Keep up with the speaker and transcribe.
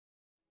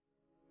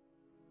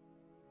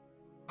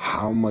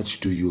How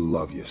much do you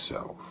love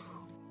yourself?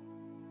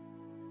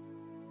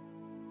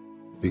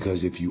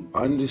 Because if you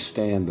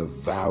understand the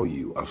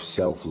value of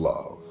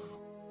self-love,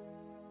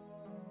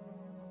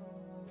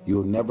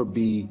 you'll never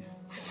be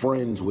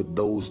friends with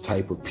those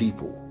type of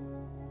people.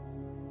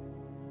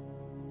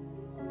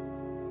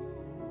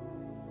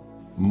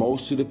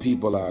 Most of the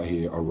people out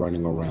here are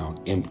running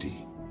around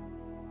empty.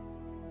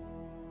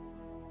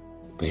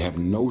 They have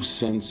no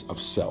sense of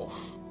self,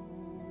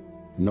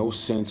 no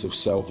sense of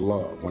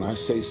self-love. When I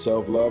say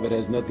self-love, it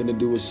has nothing to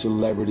do with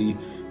celebrity,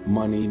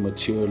 money,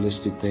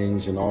 materialistic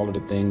things, and all of the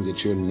things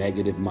that your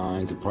negative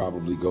mind could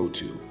probably go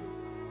to.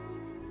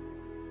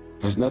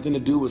 It has nothing to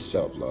do with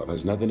self-love. It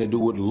has nothing to do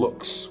with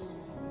looks,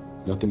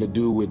 nothing to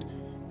do with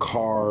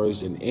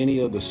cars and any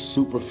of the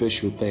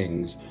superficial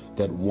things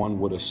that one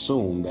would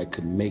assume that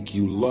could make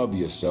you love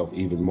yourself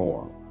even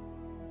more.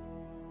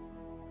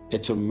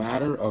 It's a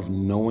matter of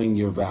knowing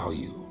your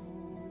value.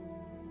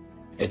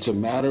 It's a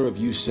matter of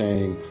you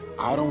saying,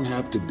 I don't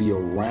have to be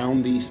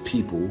around these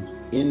people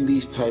in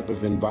these type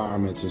of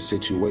environments and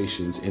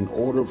situations in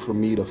order for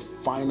me to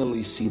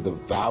finally see the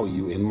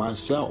value in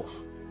myself.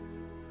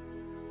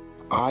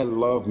 I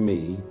love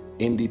me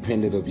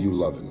independent of you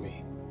loving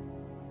me.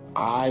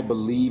 I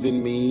believe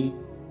in me.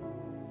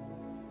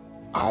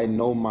 I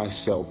know my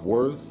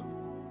self-worth.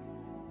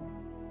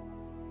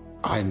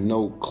 I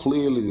know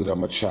clearly that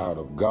I'm a child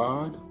of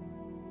God,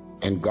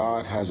 and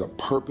God has a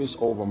purpose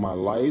over my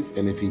life,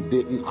 and if he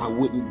didn't, I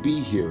wouldn't be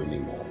here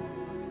anymore.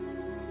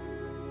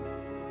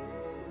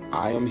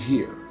 I am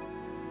here,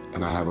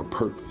 and I have a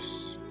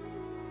purpose.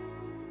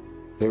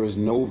 There is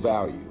no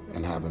value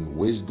in having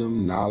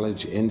wisdom,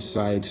 knowledge,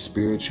 insight,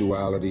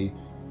 spirituality,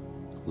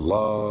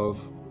 love.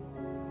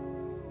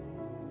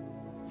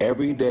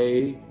 Every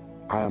day,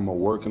 I am a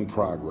work in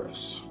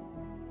progress.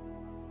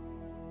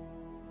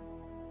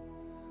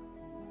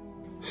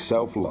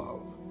 Self-love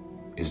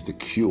is the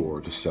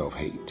cure to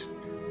self-hate.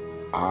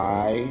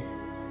 I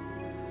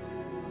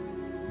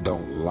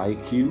don't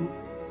like you,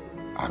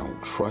 I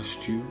don't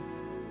trust you,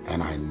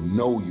 and I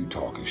know you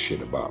talking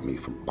shit about me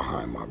from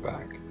behind my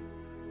back.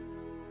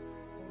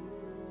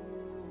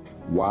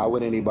 Why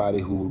would anybody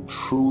who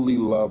truly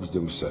loves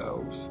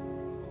themselves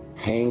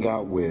hang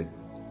out with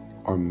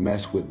or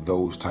mess with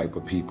those type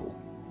of people?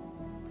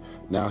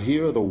 Now,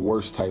 here are the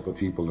worst type of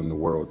people in the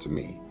world to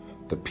me.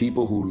 The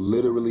people who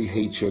literally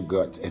hate your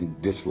guts and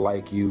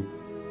dislike you,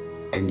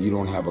 and you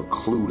don't have a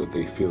clue that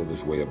they feel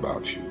this way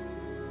about you,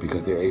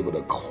 because they're able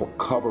to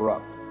cover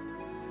up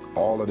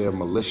all of their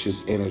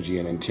malicious energy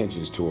and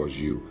intentions towards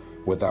you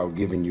without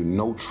giving you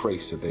no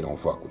trace that they don't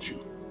fuck with you.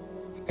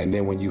 And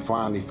then when you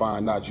finally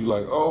find out, you're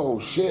like, oh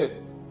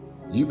shit,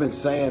 you've been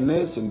saying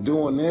this and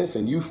doing this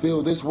and you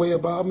feel this way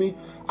about me?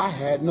 I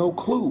had no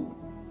clue.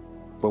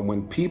 But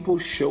when people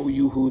show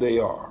you who they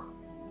are,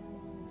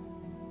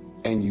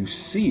 and you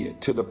see it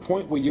to the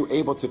point where you're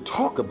able to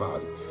talk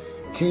about it.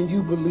 Can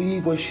you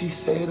believe what she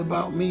said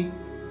about me?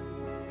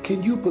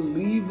 Can you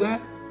believe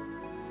that?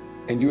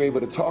 And you're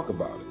able to talk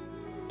about it.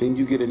 Then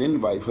you get an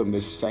invite from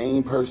this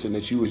same person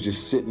that you was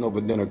just sitting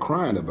over dinner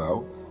crying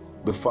about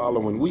the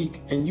following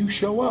week, and you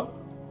show up.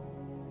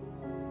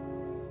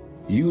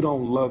 You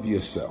don't love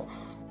yourself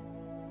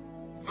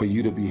for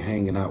you to be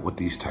hanging out with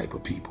these type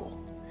of people.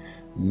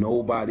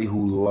 Nobody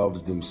who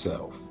loves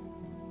themselves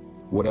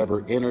would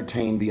ever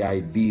entertain the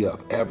idea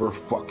of ever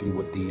fucking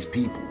with these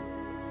people.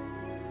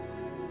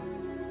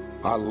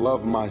 I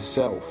love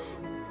myself.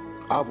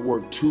 I've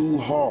worked too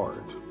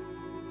hard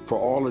for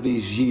all of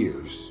these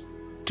years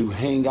to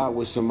hang out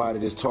with somebody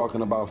that's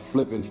talking about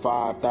flipping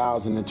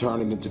 5,000 and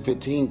turning it into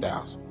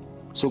 15,000.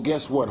 So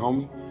guess what,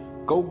 homie?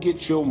 Go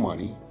get your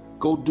money.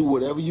 Go do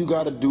whatever you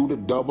gotta do to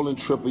double and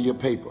triple your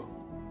paper.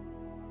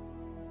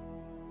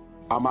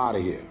 I'm out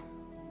of here.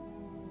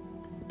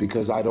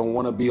 Because I don't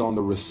want to be on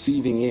the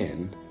receiving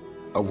end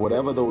of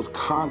whatever those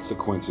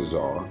consequences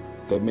are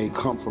that may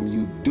come from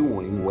you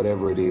doing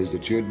whatever it is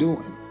that you're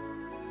doing.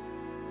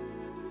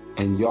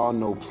 And y'all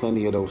know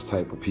plenty of those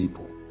type of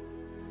people.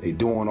 They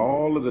doing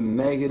all of the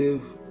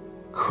negative,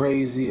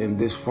 crazy, and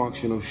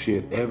dysfunctional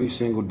shit every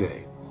single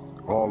day.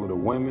 All of the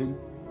women,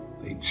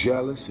 they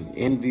jealous and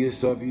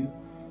envious of you.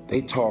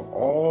 They talk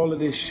all of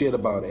this shit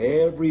about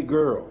every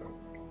girl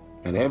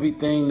and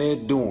everything they're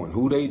doing,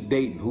 who they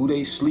dating, who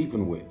they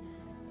sleeping with.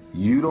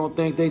 You don't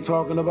think they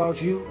talking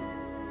about you?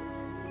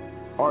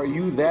 Are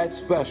you that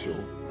special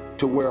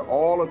to where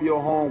all of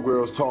your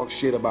homegirls talk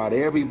shit about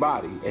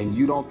everybody and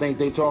you don't think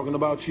they talking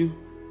about you?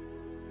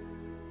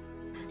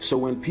 So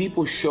when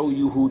people show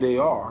you who they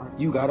are,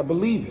 you gotta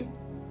believe it.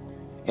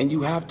 And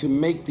you have to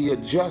make the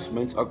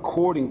adjustments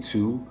according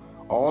to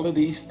all of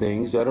these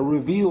things that are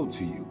revealed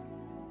to you.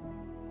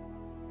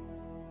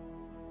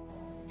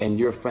 And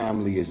your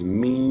family is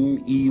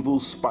mean, evil,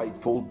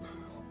 spiteful,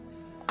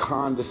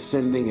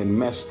 condescending, and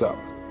messed up.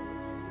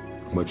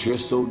 But you're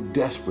so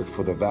desperate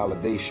for the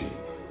validation.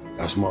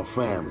 That's my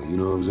family, you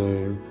know what I'm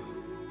saying?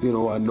 You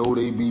know, I know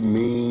they be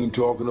mean,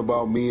 talking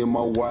about me and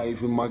my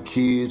wife and my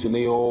kids, and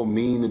they all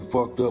mean and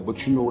fucked up,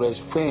 but you know that's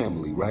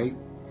family, right?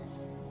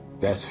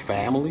 That's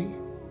family?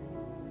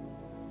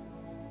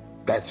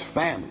 That's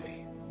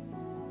family.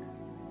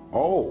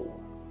 Oh,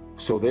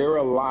 so they're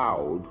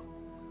allowed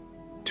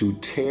to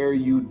tear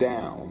you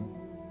down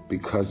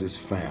because it's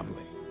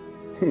family.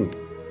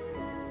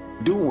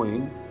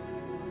 Doing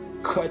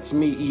cuts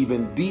me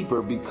even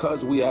deeper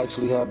because we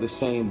actually have the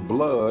same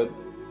blood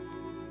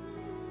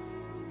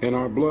in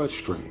our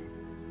bloodstream.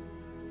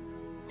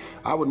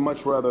 I would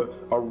much rather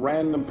a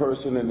random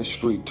person in the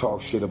street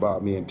talk shit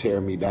about me and tear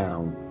me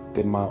down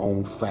than my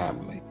own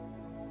family.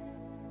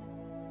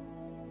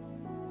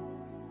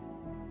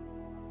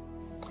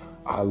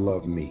 I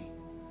love me.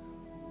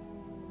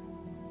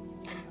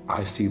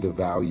 I see the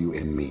value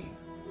in me.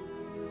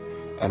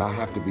 And I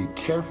have to be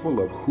careful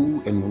of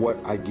who and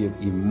what I give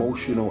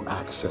emotional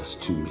access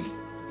to me.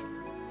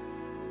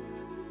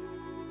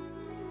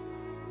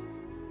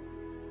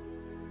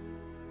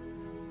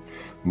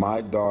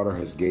 My daughter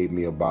has gave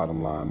me a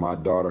bottom line. My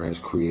daughter has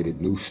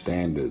created new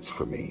standards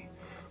for me.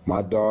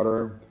 My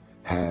daughter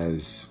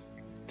has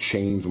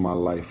changed my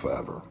life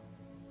forever.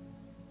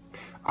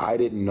 I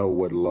didn't know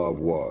what love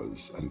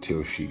was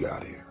until she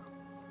got here.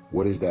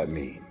 What does that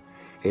mean?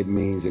 It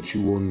means that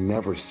you will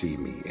never see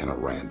me in a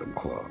random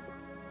club.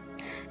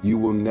 You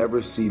will never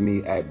see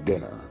me at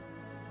dinner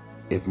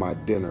if my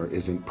dinner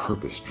isn't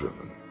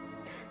purpose-driven.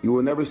 You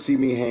will never see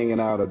me hanging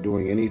out or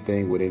doing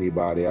anything with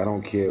anybody. I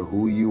don't care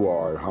who you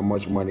are, how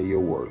much money you're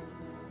worth.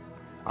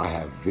 I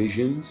have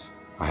visions,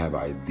 I have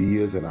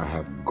ideas, and I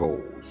have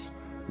goals.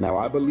 Now,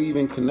 I believe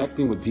in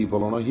connecting with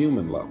people on a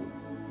human level,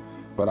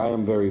 but I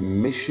am very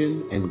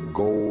mission and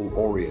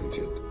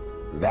goal-oriented.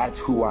 That's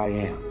who I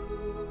am.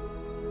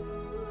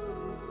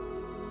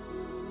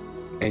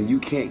 And you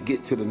can't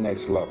get to the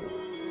next level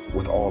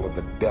with all of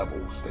the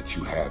devils that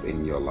you have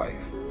in your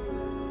life.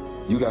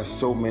 You got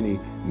so many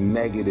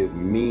negative,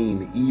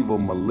 mean, evil,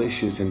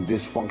 malicious, and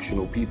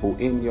dysfunctional people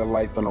in your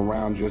life and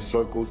around your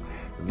circles.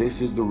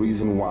 This is the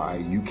reason why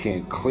you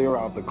can't clear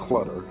out the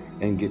clutter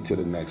and get to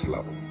the next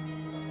level.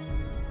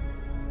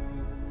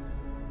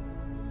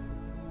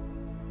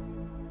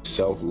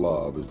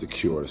 Self-love is the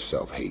cure to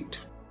self-hate.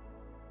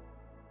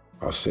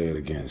 I'll say it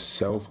again.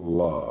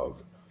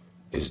 Self-love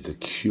is the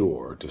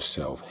cure to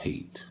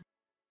self-hate.